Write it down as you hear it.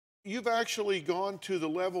You've actually gone to the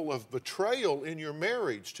level of betrayal in your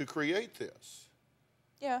marriage to create this.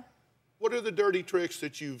 Yeah. What are the dirty tricks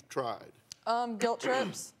that you've tried? Guilt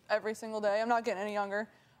trips every single day. I'm not getting any younger.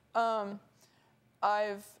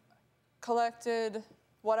 I've collected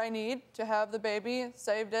what I need to have the baby,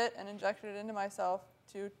 saved it, and injected it into myself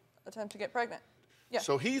to attempt to get pregnant. Yeah.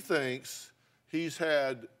 So he thinks he's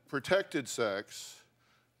had protected sex,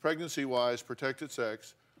 pregnancy-wise protected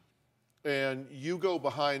sex, and you go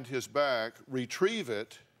behind his back, retrieve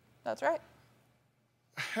it. That's right.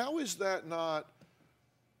 How is that not?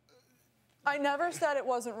 I never said it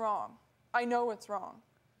wasn't wrong. I know it's wrong.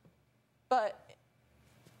 But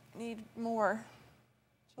I need more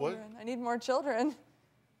children. What? I need more children.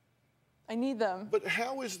 I need them. But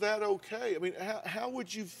how is that okay? I mean, how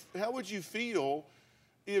would you feel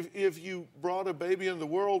if you brought a baby into the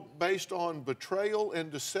world based on betrayal and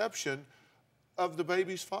deception of the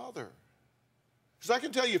baby's father? Because I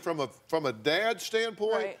can tell you from a dad's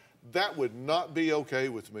standpoint, Right. that would not be okay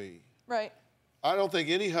with me. Right. I don't think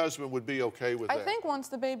any husband would be okay with that. I think once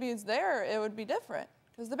the baby is there, it would be different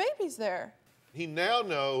because the baby's there. He now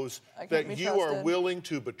knows I can't that be you are trusted. willing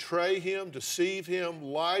to betray him, deceive him,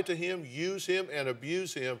 lie to him, use him, and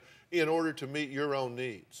abuse him in order to meet your own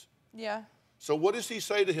needs. Yeah. So what does he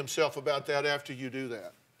say to himself about that after you do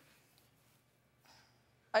that?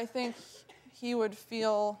 I think he would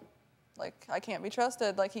feel like I can't be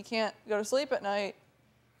trusted, like he can't go to sleep at night.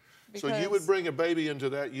 So you would bring a baby into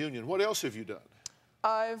that union. What else have you done?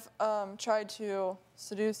 I've tried to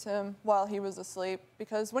seduce him while he was asleep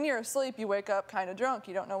because when you're asleep, you wake up kind of drunk.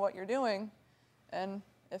 You don't know what you're doing. And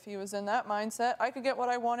if he was in that mindset, I could get what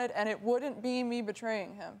I wanted and it wouldn't be me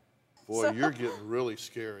betraying him. Boy, So- you're getting really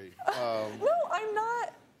scary. No, I'm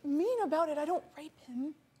not mean about it. I don't rape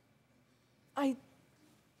him.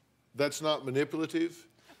 That's not manipulative?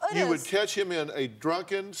 It You would is. catch him in a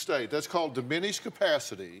drunken state. That's called diminished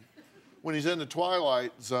capacity when he's in the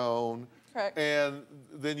twilight zone. Correct. And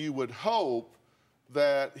then you would hope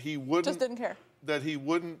that he wouldn't... Just didn't care. That he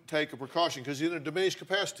wouldn't take a precaution because he's in a diminished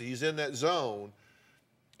capacity. He's in that zone.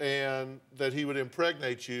 And that he would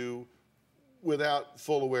impregnate you without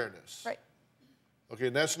full awareness. Right. Okay,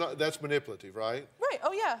 and that's manipulative, right? Right.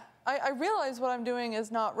 Oh, yeah. I realize what I'm doing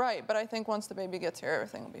is not right, but I think once the baby gets here,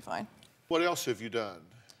 everything will be fine. What else have you done?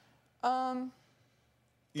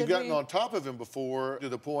 You've did gotten we- on top of him before to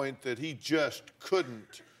the point that he just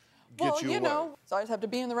couldn't get Well, you you away. know, so I just have to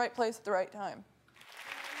be in the right place at the right time.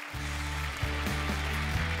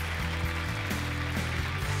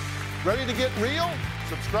 Ready to get real?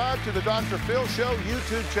 Subscribe to the Dr. Phil Show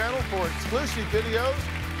YouTube channel for exclusive videos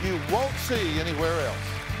you won't see anywhere else.